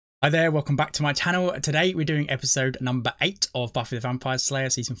Hi there, welcome back to my channel. Today we're doing episode number 8 of Buffy the Vampire Slayer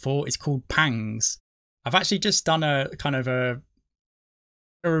season 4. It's called Pangs. I've actually just done a kind of a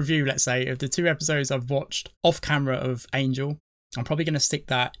review, let's say, of the 2 episodes I've watched off camera of Angel. I'm probably going to stick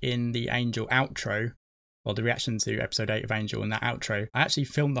that in the Angel outro, or the reaction to episode 8 of Angel in that outro. I actually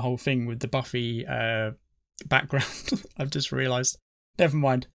filmed the whole thing with the Buffy background. I've just realised. Never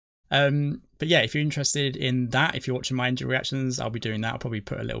mind. But yeah, if you're interested in that, if you're watching my Angel reactions, I'll be doing that. I'll probably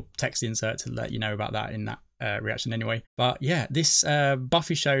put a little text insert to let you know about that in that reaction anyway. But yeah, this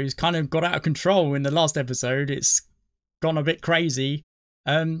Buffy show's kind of got out of control in the last episode. It's gone a bit crazy.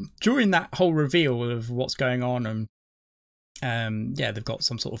 During that whole reveal of what's going on, and yeah, they've got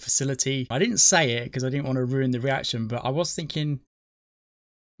some sort of facility. I didn't say it because I didn't want to ruin the reaction, but I was thinking,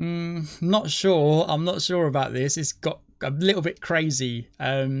 not sure. I'm not sure about this. It's got a little bit crazy.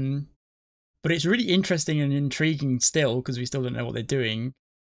 But it's really interesting and intriguing still, because we still don't know what they're doing.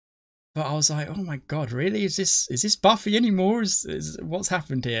 But I was like, oh my god, really? Is this Buffy anymore? Is what's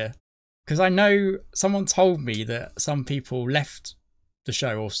happened here? Because I know someone told me that some people left the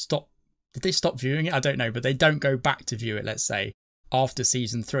show or stopped. Did they stop viewing it? I don't know, but they don't go back to view it, let's say, after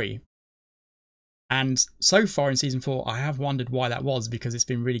season 3. And so far in season 4, I have wondered why that was, because it's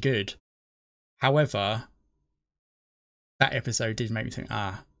been really good. However, that episode did make me think,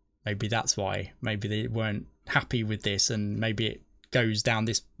 maybe that's why. Maybe they weren't happy with this, and maybe it goes down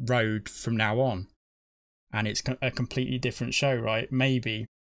this road from now on. And it's a completely different show, right? Maybe.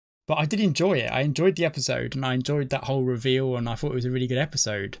 But I did enjoy it. I enjoyed the episode, and I enjoyed that whole reveal, and I thought it was a really good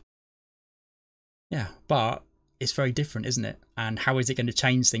episode. Yeah, but it's very different, isn't it? And how is it going to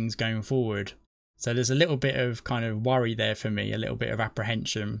change things going forward? So there's a little bit of kind of worry there for me, a little bit of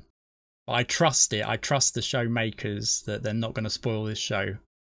apprehension. But I trust it. I trust the show makers that they're not going to spoil this show.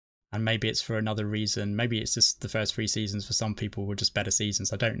 And maybe it's for another reason. Maybe it's just the first 3 seasons for some people were just better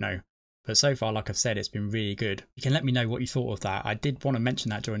seasons. I don't know. But so far, like I've said, it's been really good. You can let me know what you thought of that. I did want to mention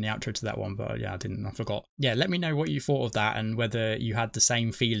that during the outro to that one, but yeah, I didn't. I forgot. Yeah, let me know what you thought of that and whether you had the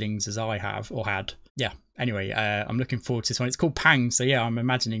same feelings as I have or had. Yeah, anyway, I'm looking forward to this one. It's called Pangs. So yeah, I'm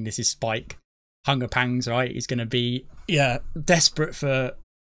imagining this is Spike. Hunger pangs, right? He's going to be, yeah, desperate for,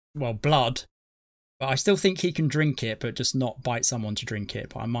 well, blood. But I still think he can drink it, but just not bite someone to drink it.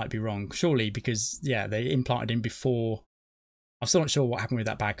 But I might be wrong. Surely, because, yeah, they implanted him before. I'm still not sure what happened with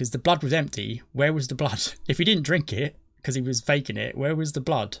that bag, because the blood was empty. Where was the blood? If he didn't drink it, because he was faking it, where was the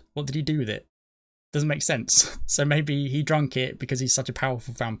blood? What did he do with it? Doesn't make sense. So maybe he drank it because he's such a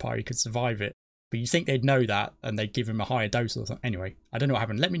powerful vampire, he could survive it. But you think they'd know that, and they'd give him a higher dose or something. Anyway, I don't know what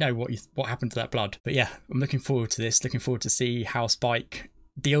happened. Let me know what happened to that blood. But yeah, I'm looking forward to this. Looking forward to see how Spike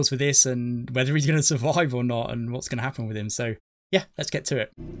deals with this and whether he's going to survive or not and what's going to happen with him. So yeah, let's get to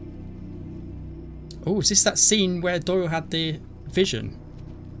it. Oh, is this that scene where Doyle had the vision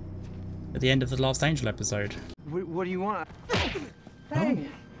at the end of the last Angel episode? What do you want? Oh,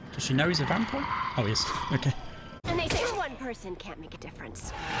 does she know he's a vampire? Oh, yes. Okay. And they say one person can't make a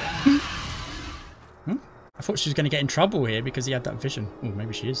difference. I thought she was going to get in trouble here because he had that vision. Oh,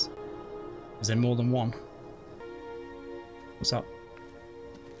 maybe she is. Is there more than one? What's up?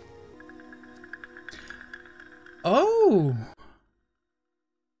 Oh!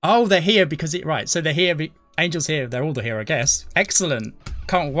 Oh, they're here because it... Right, so they're here... Angel's here. They're all here, I guess. Excellent.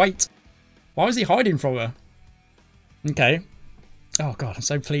 Can't wait. Why was he hiding from her? Okay. Oh, God, I'm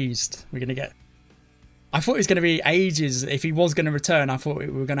so pleased. We're going to get... I thought it was going to be ages. If he was going to return, I thought we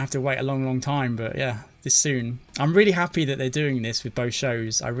were going to have to wait a long, long time. But yeah, this soon. I'm really happy that they're doing this with both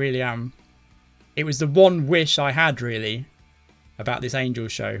shows. I really am. It was the one wish I had, really, about this Angel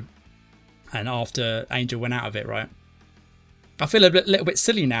show. And after Angel went out of it, right? I feel a little bit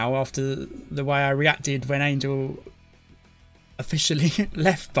silly now after the way I reacted when Angel officially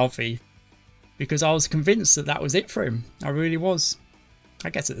left Buffy. Because I was convinced that that was it for him. I really was. I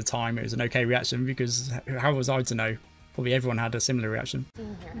guess at the time it was an okay reaction, because how was I to know? Probably everyone had a similar reaction.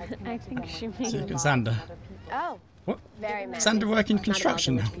 I think she means Xander. Oh, What? very mad. Xander working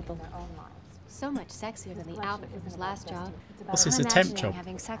construction now. so much sexier than the outfit from his last job. What's this, I'm a temp imagining job?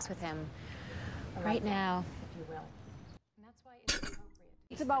 having sex with him right now.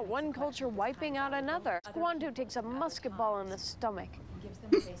 It's about one culture wiping out another. Squanto takes a musket ball in the stomach.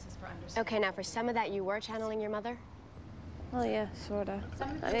 Okay, now for some of that, you were channeling your mother? Well, yeah, sorta.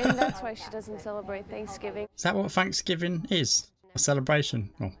 I mean, that's why she doesn't celebrate Thanksgiving. Is that what Thanksgiving is? A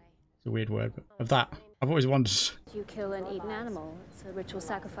celebration? Oh, it's a weird word, but of that. I've always wondered. You kill and eat an animal. It's a ritual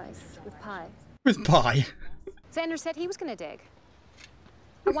sacrifice with pie. With pie? Xander said he was gonna dig.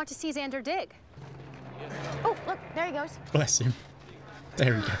 I want to see Xander dig. Oh, look, there he goes. Bless him.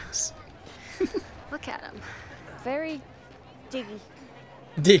 There he goes. Look at him. Very diggy.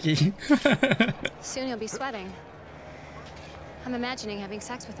 Diggy. Soon you'll be sweating. I'm imagining having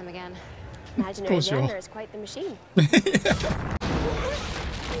sex with him again. Imaginary course you are. Xander is quite the machine.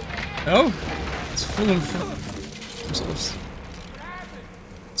 Oh, it's full of some sort of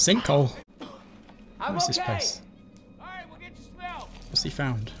sinkhole. What's this place? What's he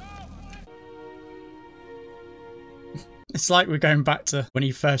found? It's like we're going back to when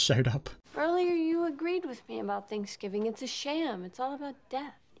he first showed up. Earlier you agreed with me about Thanksgiving. It's a sham. It's all about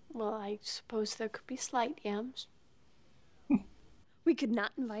death. Well, I suppose there could be slight yams. We could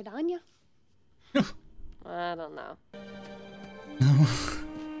not invite Anya. I don't know.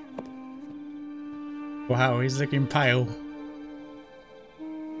 Wow, he's looking pale.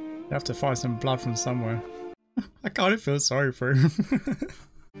 You have to find some blood from somewhere. I kind of feel sorry for him.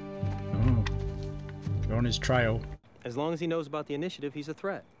 Oh, we're on his trail. As long as he knows about the initiative, he's a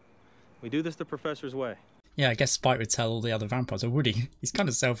threat. We do this the professor's way. Yeah, I guess Spike would tell all the other vampires, or would he? He's kind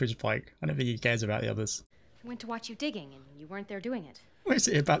of selfish, Spike. I don't think he cares about the others. I went to watch you digging, and you weren't there doing it. What is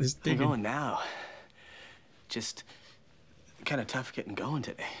it about this I'm digging? going now. Just kind of tough getting going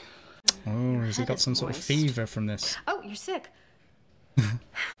today. Oh, has he head got is some sort of moist. fever from this? Oh, you're sick.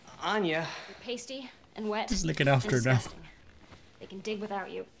 Anya. You're pasty and wet. Just looking after and him now. disgusting. They can dig without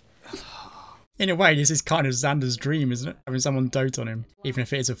you. In a way, this is kind of Xander's dream, isn't it? Having someone dote on him, even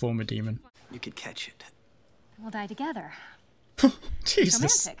if it is a former demon. You could catch it. We'll die together.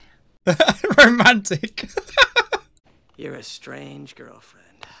 Jesus. Romantic. Romantic. You're a strange girlfriend.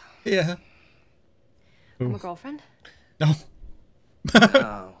 Yeah. I'm a girlfriend. No.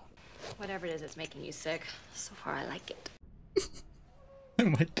 Oh. Whatever it is that's making you sick. So far, I like it. Oh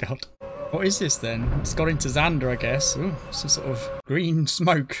my god. What is this then? It's got into Xander, I guess. Ooh, some sort of green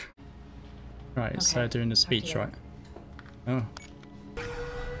smoke. Right, it's her doing the speech, right? Oh.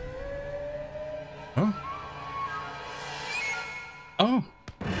 Oh. Oh.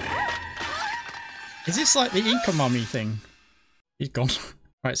 Is this like the Inca mummy thing? He's gone.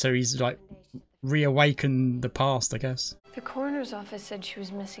 Right, so he's like reawakened the past, I guess. The coroner's office said she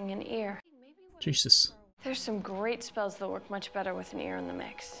was missing an ear. Jesus. There's some great spells that work much better with an ear in the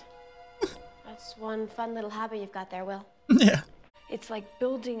mix. That's one fun little hobby you've got there, Will. Yeah. It's like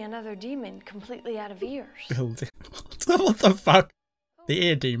building another demon completely out of ears. Building. What the fuck? The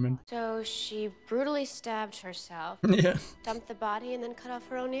ear demon. So she brutally stabbed herself, Yeah. dumped the body, and then cut off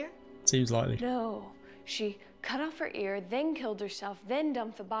her own ear? Seems likely. No, she cut off her ear, then killed herself, then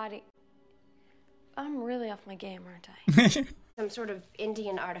dumped the body. I'm really off my game, aren't I? Some sort of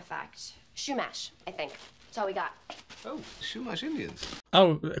Indian artifact. Shumash, I think. That's all we got. Oh, Shumash Indians.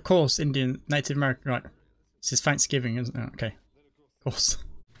 Oh, of course, Indian, Native American, right. This is Thanksgiving, isn't it? Okay. Of course.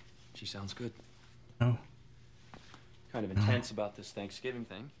 She sounds good. Oh. Kind of intense about this Thanksgiving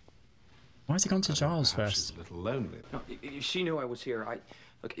thing. Why has he gone to Giles Perhaps first? she's a little lonely. No, she knew I was here.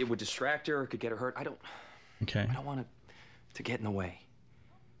 Look, it would distract her. It could get her hurt. I don't Okay. want it to get in the way.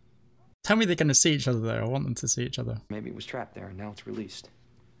 Tell me they're going to see each other though. I want them to see each other. Maybe it was trapped there, and now it's released.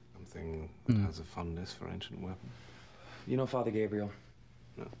 Something that has a fondness for ancient weapons. You know Father Gabriel?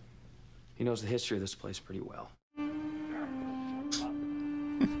 No. He knows the history of this place pretty well.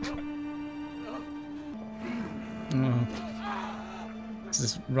 Oh. He's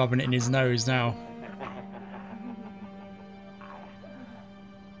just rubbing it in his nose now.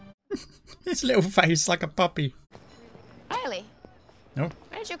 His little face like a puppy. Riley, No,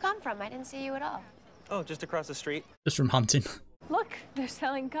 where did you come from? I didn't see you at all. Oh, just across the street. just from hunting. Look, they're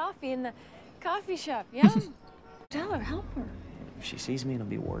selling coffee in the coffee shop. Yum. Tell her, help her. If she sees me, it'll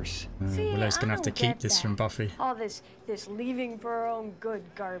be worse. See, Willow's going to I have to don't keep get this that. from Buffy. All this leaving for her own good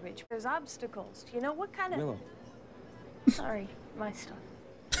garbage. There's obstacles. You know what kind of? Willow, Sorry, my stuff.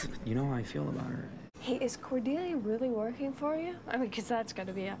 you know how I feel about her. Hey, is Cordelia really working for you? I mean, because that's got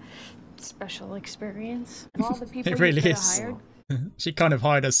to be a special experience. And all the people It you really could have is. hired. She kind of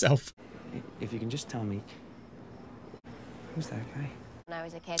hired herself. If you can just tell me, who's that guy? When I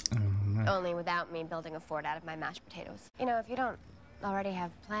was a kid, Oh, no. only without me building a fort out of my mashed potatoes. You know, if you don't already have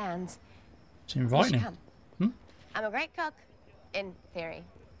plans, She's you inviting should him. come. I'm a great cook, in theory.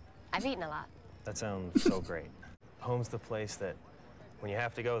 I've eaten a lot. That sounds so great. Home's the place that, when you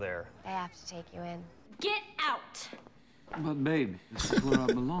have to go there, They have to take you in. Get out! But babe, this is where I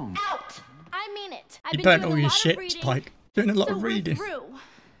belong. Out! I mean it. I've You been burnt doing all a your lot shit, of reading, Spike. Doing a lot so of we're reading. through.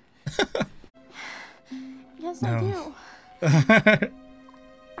 Yes, No.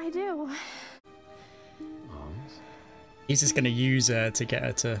 I do. He's just going to use her to get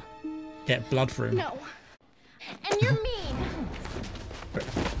her to get blood for him. No. And you're mean.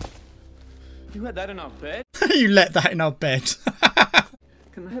 You had that in our bed? You let that in our bed.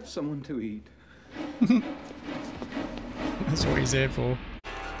 Can I have someone to eat? That's what he's here for.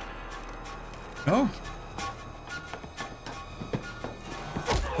 Oh.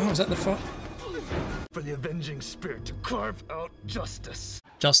 Oh, is that the fight? For the avenging spirit to carve out justice.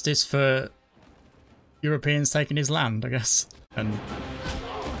 Justice for Europeans taking his land, I guess, and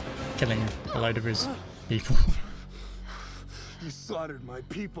killing a load of his people. You slaughtered my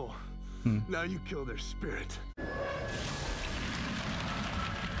people. Now you kill their spirit.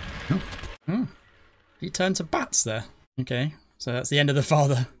 He turned to bats there. Okay, so that's the end of the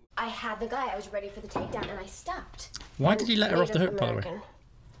father. I had the guy. I was ready for the takedown, and I stopped. Why did he let her off the hook, by the way? American.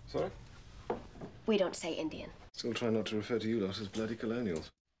 Sorry? We don't say Indian. Still try not to refer to you lot as bloody colonials.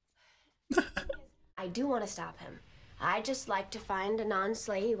 I do want to stop him. I just like to find a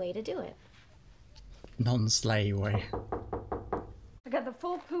non-slayy way to do it. Non-slay way. I got the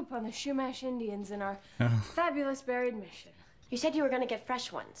full poop on the Shumash Indians in our Oh. fabulous buried mission. You said you were going to get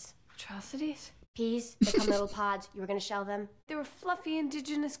fresh ones. Atrocities? Peas, they come in little pods. You were going to shell them. They were fluffy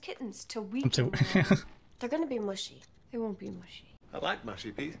indigenous kittens to weep. Until They're going to be mushy. They won't be mushy. I like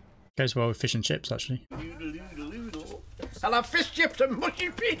mushy peas. goes well with fish and chips, actually. I'll have fish chips and mushy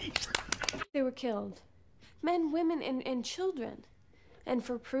peas. They were killed. Men, women, and children. And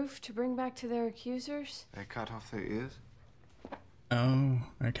for proof to bring back to their accusers. They cut off their ears. Oh,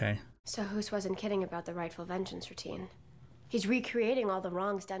 okay. So Hoos wasn't kidding about the rightful vengeance routine. He's recreating all the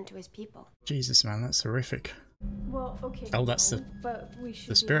wrongs done to his people. Jesus, man, that's horrific. Well, okay. Oh, that's no, but we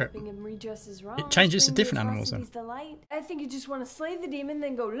should the spirit. Be helping him redress his wrongs. It changes to bring the different animals, then. atrocities to light. I think you just want to slay the demon,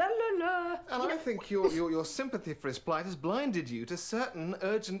 then go la la la. And I think your sympathy for his plight has blinded you to certain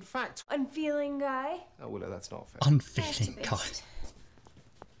urgent facts. Unfeeling guy. Oh, Willow, that's not fair. Unfeeling God.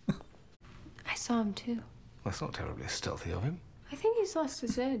 I saw him too. That's not terribly stealthy of him. I think he's lost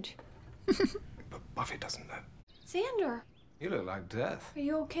his edge. But Buffy doesn't know. Xander, You look like death. are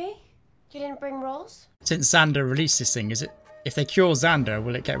you okay? You didn't bring rolls? Since Xander released this thing, is it... If they cure Xander,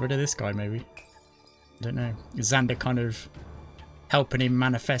 will it get rid of this guy, maybe? I don't know. Is Xander kind of helping him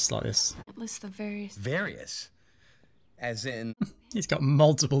manifest like this? List the various... Various? As in... He's got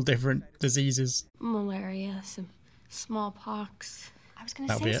multiple different diseases. Malaria, some smallpox. I was going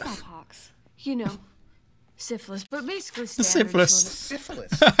That'll to be say it. smallpox. You know, syphilis, but basically standard Syphilis. sort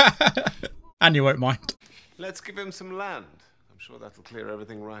Syphilis? And you won't mind. Let's give him some land. I'm sure that'll clear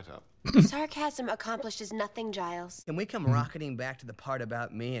everything right up. Sarcasm accomplishes nothing, Giles. Can we come rocketing back to the part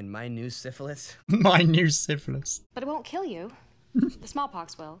about me and my new syphilis? My new syphilis. But it won't kill you. The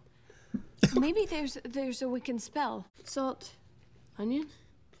smallpox will. of. Maybe there's a Wiccan spell. Salt, onion.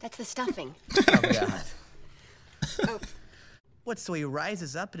 That's the stuffing. Oh, God. What, so he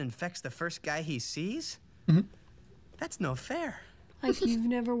rises up and infects the first guy he sees? That's no fair. Like you've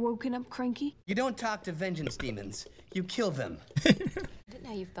never woken up cranky? You don't talk to vengeance demons. You kill them. I didn't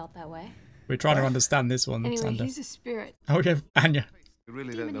know you felt that way. We're trying to understand this one, Anyway, Xander. he's a spirit. Oh, yeah, Anya. You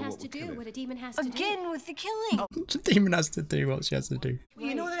really A don't demon know has what to would kill do him. what a demon has to do. Again with the killing. The demon has to do what she has to do.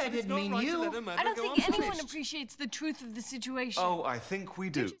 You know that I didn't mean you. I don't think anyone appreciates the truth of the situation. Oh, I think we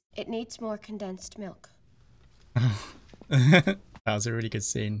do. It needs more condensed milk. That was a really good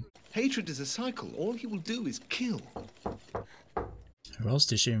scene. Hatred is a cycle. All he will do is kill. Who else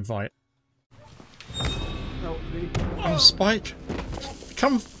did she invite? Help me. Oh, Spike.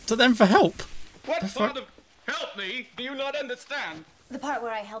 Come to them for help. What The sort fuck? of help me do you not understand? The part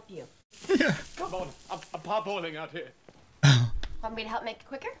where I help you. Come on, I'm parboiling out here. Want me to help make it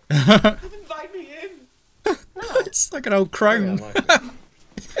quicker? Invite me in. It's like an old crone.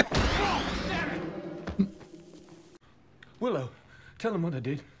 Willow, tell him what I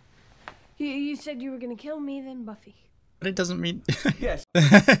did. You said you were gonna kill me, then Buffy. But it doesn't mean... Yes.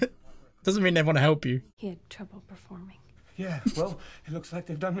 doesn't mean they want to help you. He had trouble performing. Yeah, well, it looks like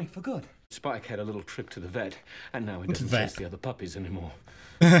they've done me for good. Spike had a little trip to the vet, and now he doesn't Vet. chase the other puppies anymore.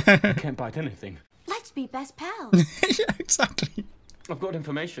 He can't bite anything. Let's be best pals. Yeah, exactly. I've got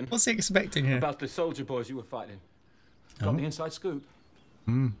information What's he expecting here? about the soldier boys you were fighting. Got the inside scoop.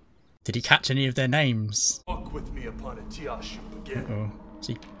 Did he catch any of their names? Walk with me upon a Tiashu again. Oh, is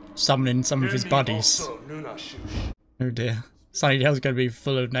he summoning some of his buddies? Also, Nunashush. Oh dear. Sunnydale's going to be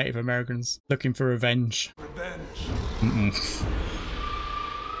full of Native Americans looking for revenge. Revenge.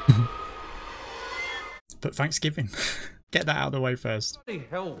 But Thanksgiving. Get that out of the way first. Bloody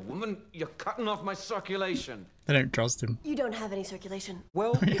hell, woman, you're cutting off my circulation. They don't trust him. You don't have any circulation.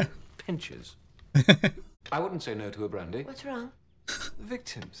 Well, it pinches. I wouldn't say no to a brandy. What's wrong?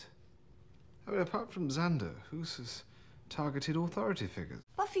 Victims. I mean, apart from Xander, who's has targeted authority figures?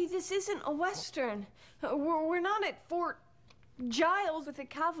 Buffy, this isn't a Western. We're not at Fort Giles with the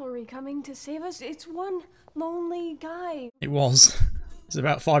cavalry coming to save us. It's one lonely guy. It was. It's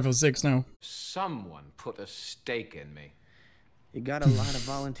about 5 or 6 now. Someone put a stake in me. You got a lot of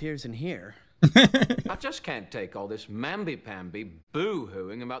volunteers in here. I just can't take all this mamby-pamby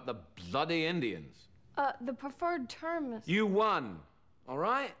boo-hooing about the bloody Indians. The preferred term is... You won, all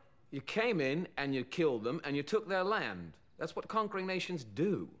right? You came in and you killed them and you took their land. That's what conquering nations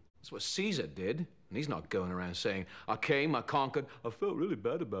do. That's what Caesar did. And he's not going around saying, I came, I conquered, I felt really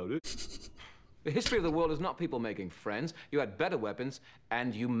bad about it. The history of the world is not people making friends. You had better weapons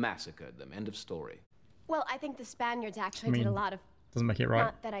and you massacred them. End of story. Well, I think the Spaniards actually did a lot of... Doesn't make it right.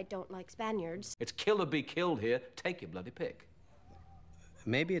 Not that I don't like Spaniards. It's kill or be killed here. Take your bloody pick.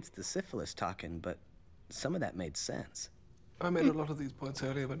 Maybe it's the syphilis talking, but some of that made sense. I made a lot of these points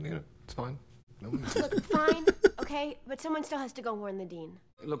earlier, but, you know, it's fine. No one's... Look, fine, okay, but someone still has to go warn the dean.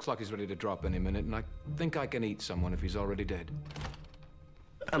 It looks like he's ready to drop any minute, and I think I can eat someone if he's already dead.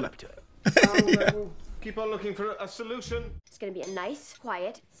 I'm up to it. We'll keep on looking for a solution. It's gonna be a nice,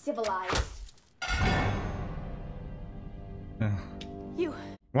 quiet, civilized... You.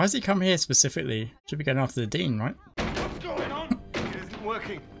 Why does he come here specifically? Should be going after the dean, right? What's going on? It isn't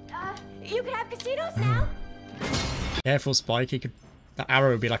working. You can have casinos now. Careful, Spike. He could. That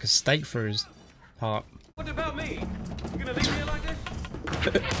arrow would be like a stake through his heart. What about me? You gonna leave me like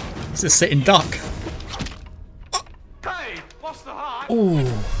this? It's a sitting duck. Hey, lost the heart. Ooh,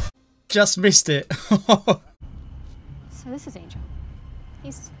 just missed it. So this is Angel.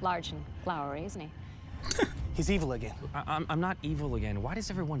 He's large and flowery, isn't he? He's evil again. I'm not evil again. Why does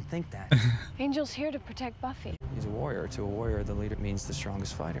everyone think that? Angel's here to protect Buffy. He's a warrior. To a warrior, the leader means the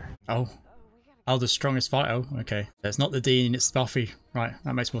strongest fighter. Oh. Oh, the strongest fighter. Oh, okay. So it's not the dean, it's Buffy. Right,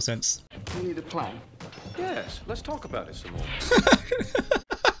 that makes more sense. You need a plan? Yes, let's talk about it some more.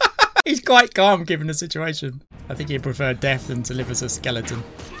 He's quite calm given the situation. I think he'd prefer death than to live as a skeleton.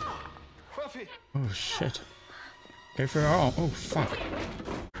 Buffy. Oh, shit. Go for her arm. Oh, fuck.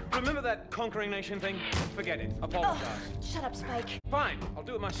 Remember that conquering nation thing? Forget it. Apologize. Oh, shut up, Spike. Fine, I'll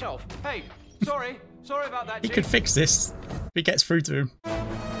do it myself. Hey, sorry about that. He could fix this if he gets through to him.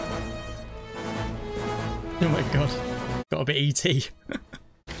 Oh my god. Got a bit E.T.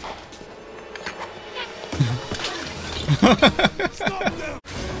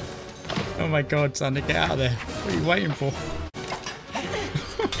 Oh my god, Sander, get out of there. What are you waiting for?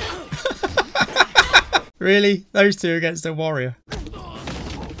 Really? Those two against a warrior?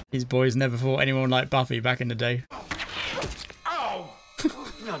 These boys never fought anyone like Buffy back in the day. Ow!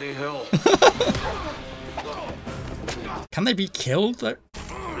 Bloody hell. Can they be killed though?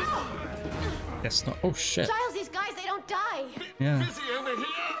 Guess not. Oh shit. Giles, these guys, they don't die. Yeah.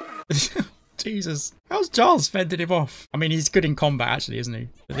 Jesus. How's Giles fending him off? I mean, he's good in combat actually, isn't he?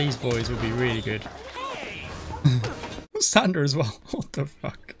 But these boys would be really good. Sander as well. What the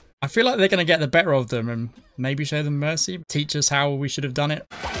fuck? I feel like they're going to get the better of them and maybe show them mercy. Teach us how we should have done it.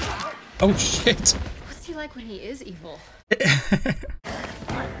 Oh shit. What's he like when he is evil?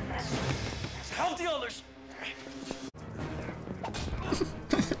 Help the others.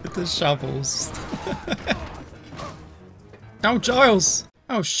 With the shovels. Oh, Giles.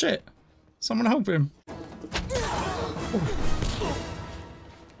 Oh shit. Someone help him. Ooh.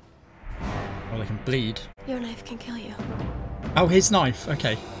 Oh, they can bleed. Your knife can kill you. Oh, his knife.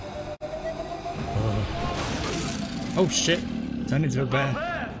 Okay. Oh shit. Turned into a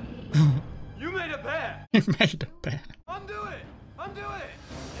bear. You made a bear. You made a bear. Undo it. Undo it.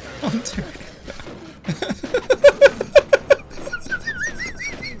 Undo it.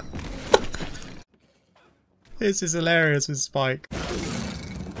 This is hilarious with Spike.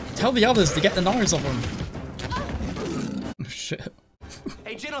 Tell the others to get the knives off him. Oh shit.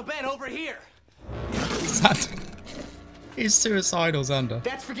 Hey, General Ben, over here. Xander. He's suicidal, Xander.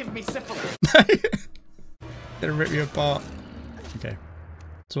 That's for giving me syphilis. Gonna rip you apart. Okay.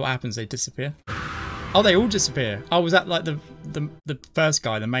 So what happens? They disappear? Oh, they all disappear. Oh, was that like the first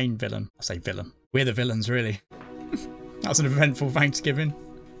guy, the main villain? I say villain. We're the villains, really. That was an eventful Thanksgiving.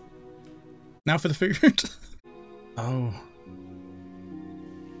 Now for the food. Oh.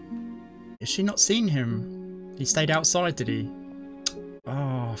 Has she not seen him? He stayed outside, did he?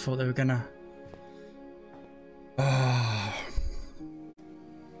 Oh, I thought they were gonna...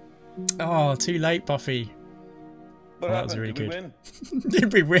 Oh, too late, Buffy. Oh, that was really good.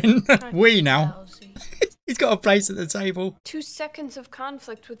 Did we win? We now. He's got a place at the table. 2 seconds of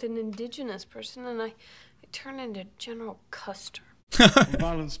conflict with an indigenous person and I turn into General Custer.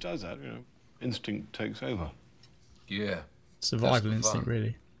 Violence does that, you know. Instinct takes over. Yeah. Survival instinct,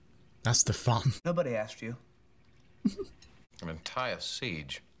 really. That's the fun. Nobody asked you. An entire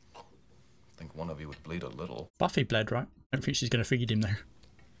siege. I think one of you would bleed a little. Buffy bled, right? I don't think she's going to feed him, though.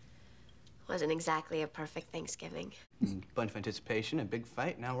 Wasn't exactly a perfect Thanksgiving. Bunch of anticipation, a big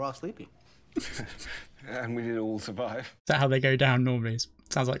fight, now we're all sleeping. And we did all survive. Is that how they go down normally? It's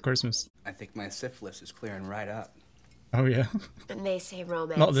Sounds like Christmas. I think my syphilis is clearing right up. Oh, yeah. And they say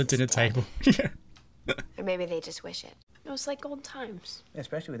romance. Not at the is dinner dead. table. Yeah. Or maybe they just wish it. It was like old times. Yeah,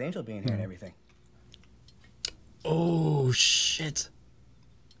 especially with Angel being here and everything. Oh, shit.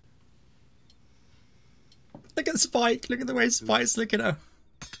 Look at Spike. Look at the way Spike's looking at her.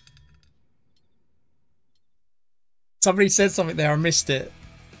 Somebody said something there. I missed it.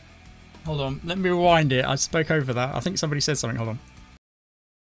 Hold on. Let me rewind it. I spoke over that. I think somebody said something. Hold on.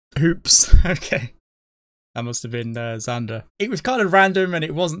 Oops. Okay. That must have been Xander. It was kind of random and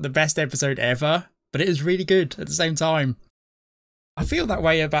it wasn't the best episode ever, but it was really good at the same time. I feel that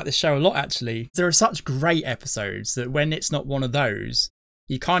way about this show a lot, actually. There are such great episodes that when it's not one of those,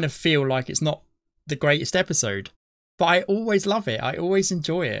 you kind of feel like it's not the greatest episode. But I always love it. I always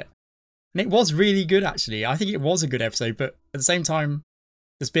enjoy it. And it was really good, actually. I think it was a good episode, but at the same time,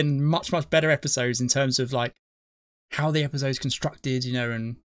 there's been much, much better episodes in terms of like how the episode's constructed, you know,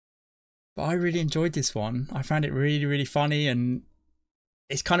 and but I really enjoyed this one. I found it really, really funny, and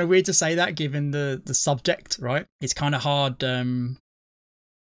it's kind of weird to say that given the subject, right? It's kind of hard.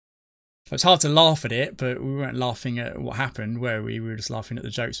 It's hard to laugh at it, but we weren't laughing at what happened, were we? We were just laughing at the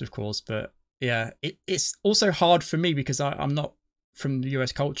jokes, of course. But yeah, it's also hard for me because I'm not from the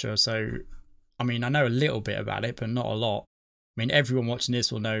US culture, so I mean, I know a little bit about it, but not a lot. I mean, everyone watching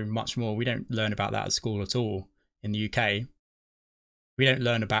this will know much more. We don't learn about that at school at all in the UK. We don't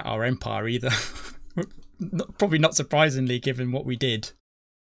learn about our empire either. Probably not surprisingly, given what we did.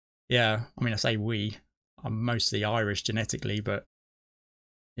 Yeah, I mean, I say we. I'm mostly Irish genetically, but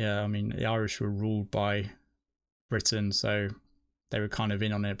yeah, I mean, the Irish were ruled by Britain, so they were kind of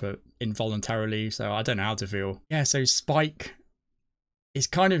in on it, but involuntarily, so I don't know how to feel. Yeah, so Spike is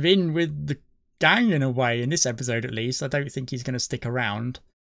kind of in with the gang in a way, in this episode at least. I don't think he's going to stick around.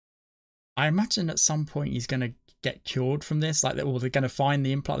 I imagine at some point he's going to get cured from this, like, or they're going to find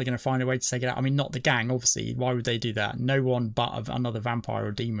the implant, they're going to find a way to take it out. I mean, not the gang, obviously. Why would they do that? No one but another vampire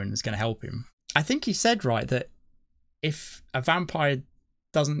or demon is going to help him. I think he said, right, that if a vampire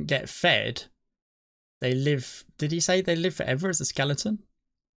doesn't get fed, they live, did he say they live forever as a skeleton?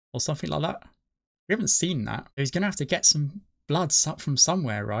 Or something like that? We haven't seen that. He's going to have to get some blood from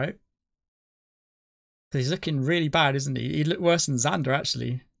somewhere, right? He's looking really bad, isn't he? He looked worse than Xander,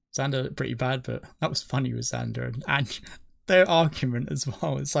 actually. Xander looked pretty bad, but that was funny with Xander. And their argument as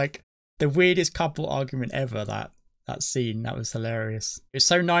well. It's like the weirdest couple argument ever, that scene. That was hilarious. It was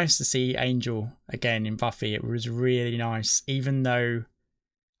so nice to see Angel again in Buffy. It was really nice, even though,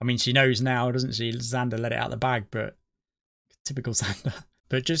 I mean, she knows now, doesn't she? Xander let it out the bag, but typical Xander.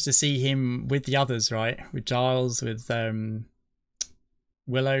 But just to see him with the others, right? With Giles, with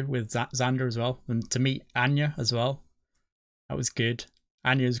Willow, with Xander as well. And to meet Anya as well. That was good.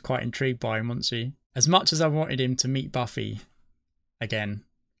 Anya was quite intrigued by him, wasn't she? As much as I wanted him to meet Buffy again,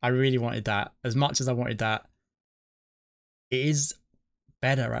 I really wanted that. As much as I wanted that, it is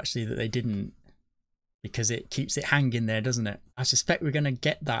better actually that they didn't, because it keeps it hanging there, doesn't it? I suspect we're going to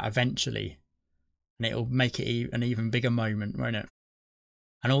get that eventually, and it'll make it an even bigger moment, won't it?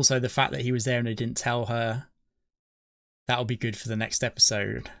 And also the fact that he was there and they didn't tell her, that'll be good for the next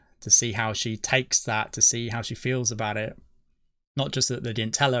episode, to see how she takes that, to see how she feels about it. Not just that they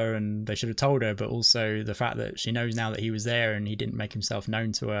didn't tell her and they should have told her, but also the fact that she knows now that he was there and he didn't make himself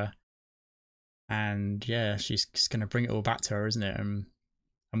known to her. And yeah, she's just going to bring it all back to her, isn't it? And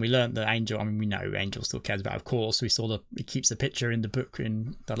we learned that Angel, I mean, we know Angel still cares about it, of course. We saw he keeps the picture in the book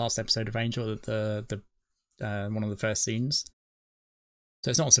in the last episode of Angel, the one of the first scenes. So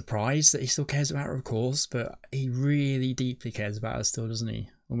it's not a surprise that he still cares about her, of course, but he really deeply cares about her still, doesn't he?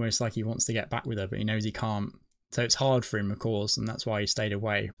 Almost like he wants to get back with her, but he knows he can't. So it's hard for him, of course, and that's why he stayed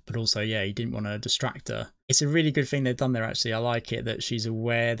away. But also, yeah, he didn't want to distract her. It's a really good thing they've done there, actually. I like it that she's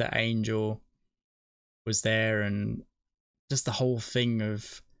aware that Angel was there, and just the whole thing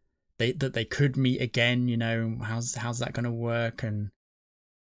of that they could meet again, you know, how's that going to work? And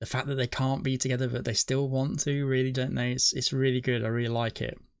the fact that they can't be together, but they still want to, really, don't they? It's really good. I really like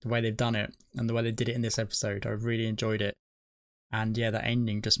it. The way they've done it and the way they did it in this episode. I really enjoyed it. And yeah, that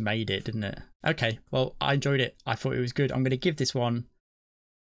ending just made it, didn't it? Okay, well, I enjoyed it. I thought it was good. I'm going to give this one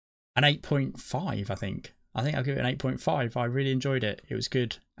an 8.5, I think. I think I'll give it an 8.5. I really enjoyed it. It was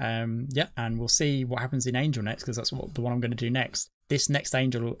good. Yeah, and we'll see what happens in Angel next, because that's the one I'm going to do next. This next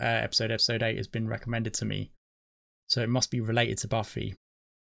Angel episode 8, has been recommended to me. So it must be related to Buffy,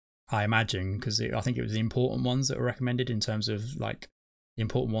 I imagine, because I think it was the important ones that were recommended in terms of, like, the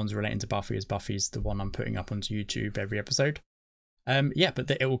important ones relating to Buffy, as Buffy's the one I'm putting up onto YouTube every episode. Yeah, but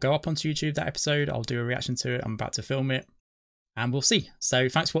it will go up onto YouTube, that episode. I'll do a reaction to it. I'm about to film it, and we'll see. So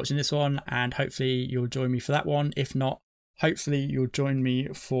thanks for watching this one, and hopefully you'll join me for that one. If not, hopefully you'll join me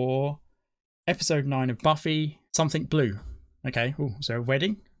for episode 9 of Buffy, Something Blue. Okay, oh, so a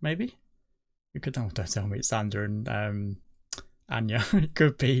wedding, maybe? You could, oh, don't tell me it's Xander and Anya. It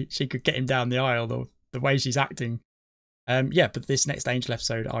could be, she could get him down the aisle, the way she's acting. Yeah, but this next Angel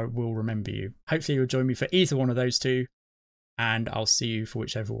episode, I will remember you. Hopefully you'll join me for either one of those two, and I'll see you for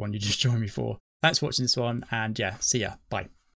whichever one you just join me for. Thanks for watching this one, and yeah, see ya. Bye.